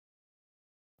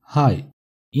Hi,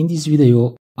 in this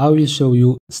video I will show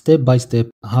you step by step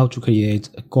how to create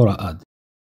a Quora ad.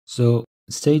 So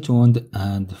stay tuned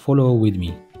and follow with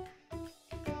me.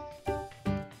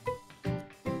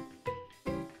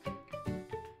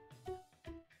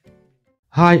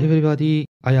 Hi everybody,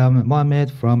 I am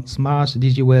Mohamed from Smart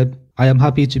DigiWeb. I am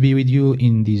happy to be with you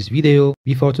in this video.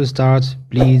 Before to start,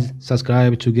 please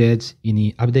subscribe to get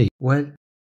any update. Well,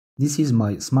 this is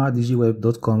my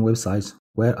smartdigiweb.com website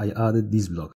where I added this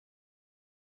blog.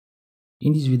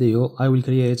 In this video, I will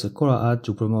create a Quora ad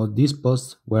to promote this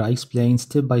post where I explain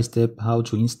step by step how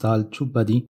to install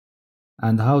TubeBuddy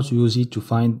and how to use it to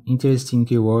find interesting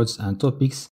keywords and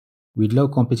topics with low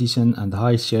competition and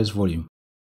high search volume.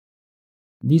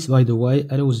 This, by the way,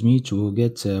 allows me to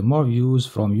get more views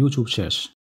from YouTube search.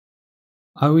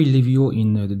 I will leave you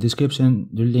in the description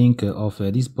the link of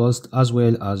this post as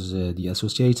well as the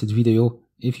associated video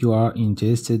if you are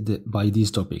interested by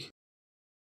this topic.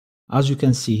 As you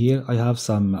can see here, I have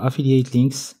some affiliate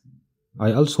links.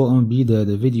 I also embed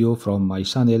the video from my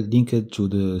channel linked to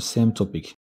the same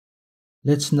topic.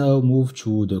 Let's now move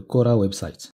to the Quora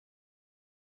website.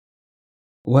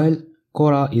 Well,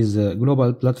 Quora is a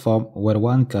global platform where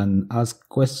one can ask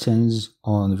questions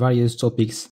on various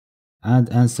topics and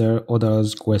answer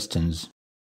others' questions.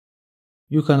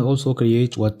 You can also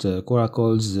create what Quora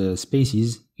calls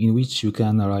spaces in which you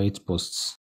can write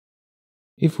posts.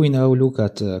 If we now look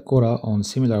at Quora on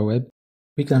SimilarWeb,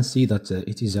 we can see that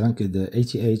it is ranked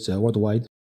 88 worldwide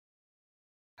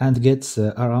and gets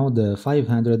around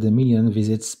 500 million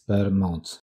visits per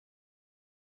month.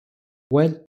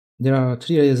 Well, there are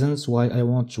three reasons why I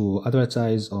want to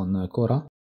advertise on Quora.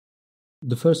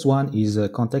 The first one is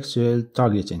contextual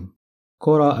targeting.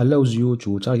 Quora allows you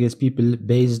to target people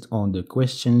based on the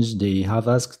questions they have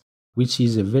asked, which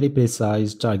is a very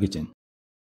precise targeting.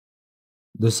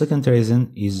 The second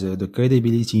reason is the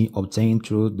credibility obtained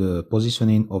through the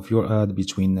positioning of your ad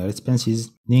between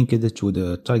responses linked to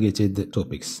the targeted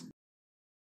topics.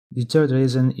 The third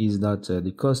reason is that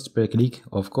the cost per click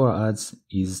of Quora ads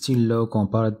is still low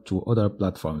compared to other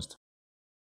platforms.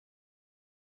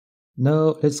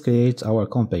 Now let's create our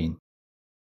campaign.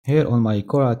 Here on my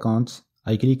Quora account,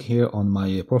 I click here on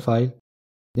my profile,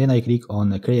 then I click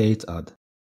on Create Ad.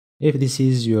 If this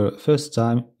is your first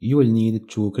time, you will need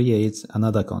to create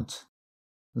another account.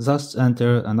 Just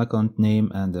enter an account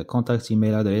name and a contact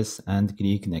email address and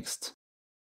click Next.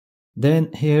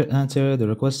 Then here enter the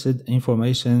requested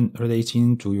information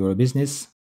relating to your business.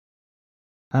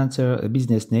 Enter a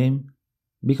business name.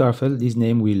 Be careful, this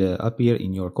name will appear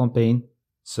in your campaign,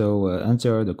 so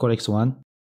enter the correct one.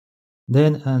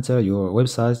 Then enter your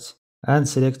website and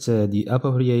select the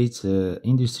appropriate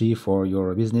industry for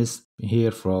your business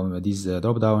here from this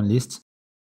drop-down list,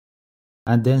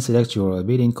 and then select your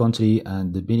billing country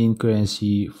and the billing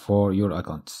currency for your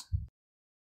account.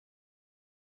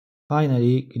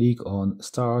 Finally, click on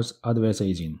Start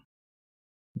Advertising.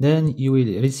 Then you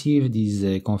will receive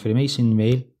this confirmation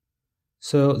mail,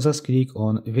 so just click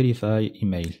on Verify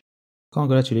Email.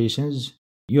 Congratulations,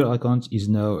 your account is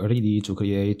now ready to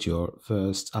create your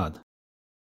first ad.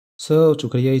 So to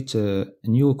create a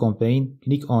new campaign,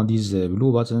 click on this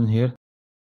blue button here.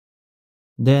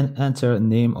 Then enter the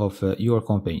name of your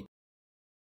campaign.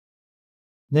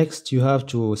 Next, you have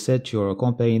to set your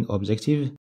campaign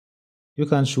objective. You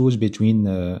can choose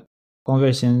between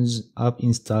conversions, app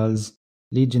installs,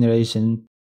 lead generation.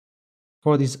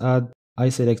 For this ad, I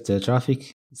select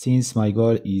traffic since my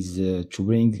goal is to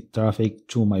bring traffic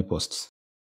to my posts.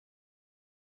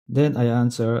 Then I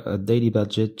enter a daily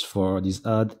budget for this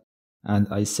ad and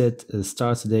I set a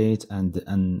start date and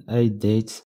an end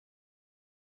date.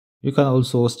 You can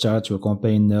also start your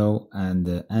campaign now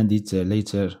and end it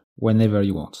later whenever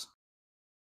you want.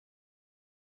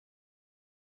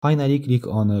 Finally, click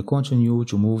on Continue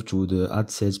to move to the ad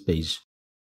set page.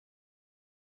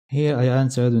 Here I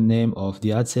enter the name of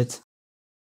the ad set.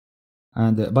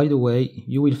 And by the way,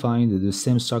 you will find the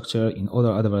same structure in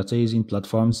other advertising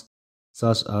platforms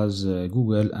such as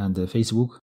Google and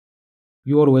Facebook.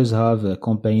 You always have a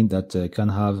campaign that can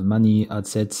have many ad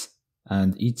sets,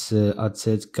 and each ad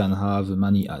set can have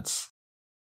many ads.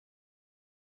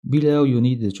 Below you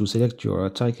need to select your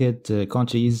target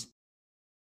countries.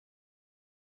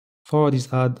 For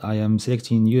this ad I am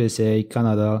selecting USA,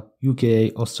 Canada,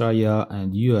 UK, Australia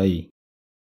and UAE.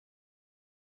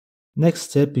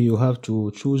 Next step, you have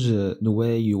to choose the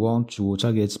way you want to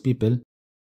target people.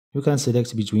 You can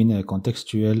select between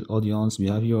contextual, audience,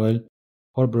 behavioral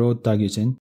or broad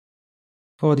targeting.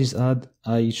 For this ad,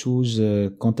 I choose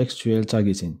contextual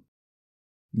targeting.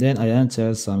 Then I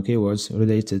enter some keywords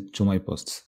related to my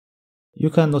posts. You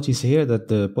can notice here that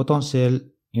the potential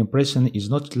impression is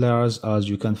not large as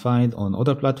you can find on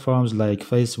other platforms like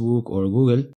Facebook or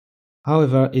Google.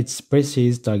 However, it's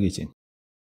precise targeting.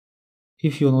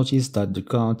 If you notice that the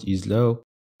count is low,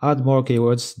 add more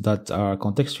keywords that are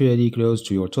contextually close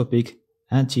to your topic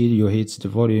until you hit the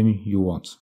volume you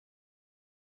want.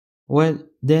 Well,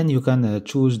 then you can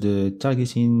choose the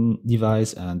targeting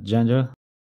device and gender.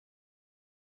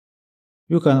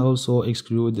 You can also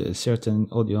exclude a certain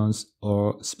audience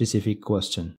or specific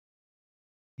question.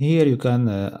 Here you can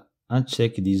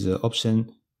uncheck this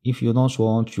option if you don't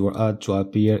want your ad to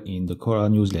appear in the Quora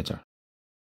newsletter.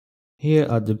 Here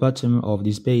at the bottom of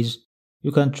this page,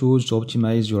 you can choose to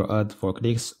optimize your ad for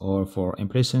clicks or for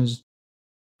impressions.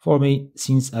 For me,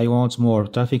 since I want more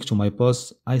traffic to my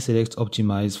post, I select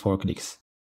Optimize for clicks.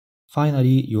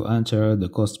 Finally, you enter the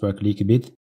cost per click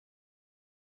bid.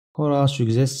 Quora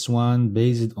suggests one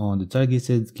based on the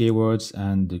targeted keywords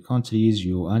and the countries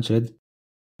you entered.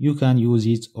 You can use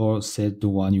it or set the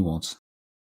one you want.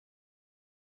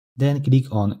 Then click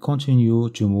on Continue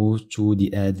to move to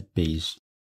the ad page.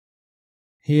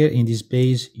 Here in this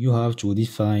page, you have to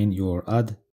define your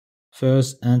ad.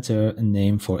 First, enter a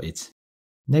name for it.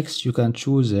 Next, you can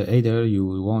choose either you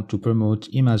want to promote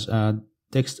image ad,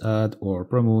 text ad, or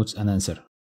promote an answer.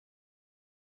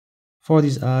 For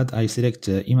this ad, I select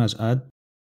image ad.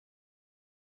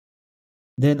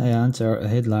 Then I enter a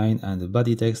headline and a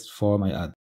body text for my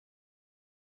ad.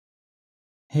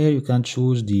 Here you can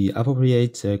choose the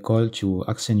appropriate call to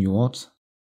action you want.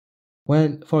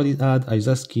 Well, for this ad, I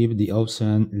just keep the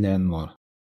option Learn More.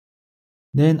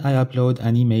 Then I upload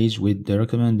an image with the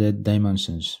recommended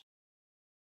dimensions.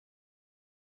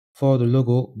 For the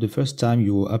logo, the first time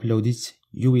you upload it,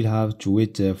 you will have to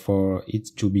wait for it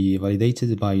to be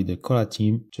validated by the Quora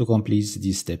team to complete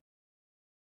this step.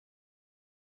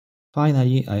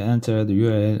 Finally, I enter the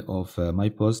URL of my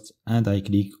post and I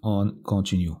click on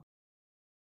Continue.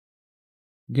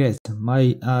 Great,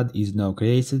 my ad is now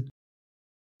created.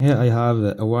 Here I have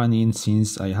a warning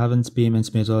since I haven't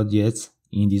payment method yet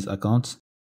in this account.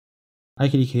 I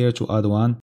click here to add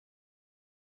one.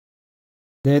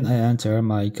 Then I enter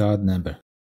my card number.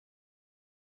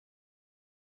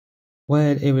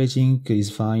 Well, everything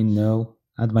is fine now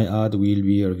and my ad will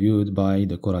be reviewed by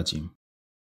the Quora team.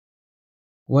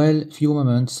 Well, few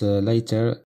moments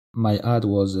later, my ad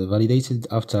was validated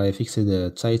after I fixed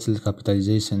the title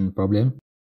capitalization problem.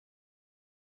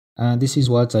 And this is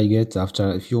what I get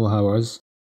after a few hours.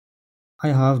 I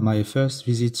have my first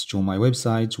visit to my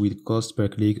website with cost per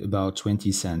click about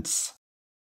 20 cents.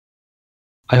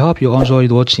 I hope you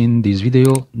enjoyed watching this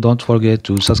video. Don't forget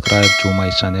to subscribe to my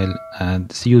channel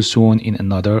and see you soon in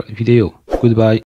another video. Goodbye.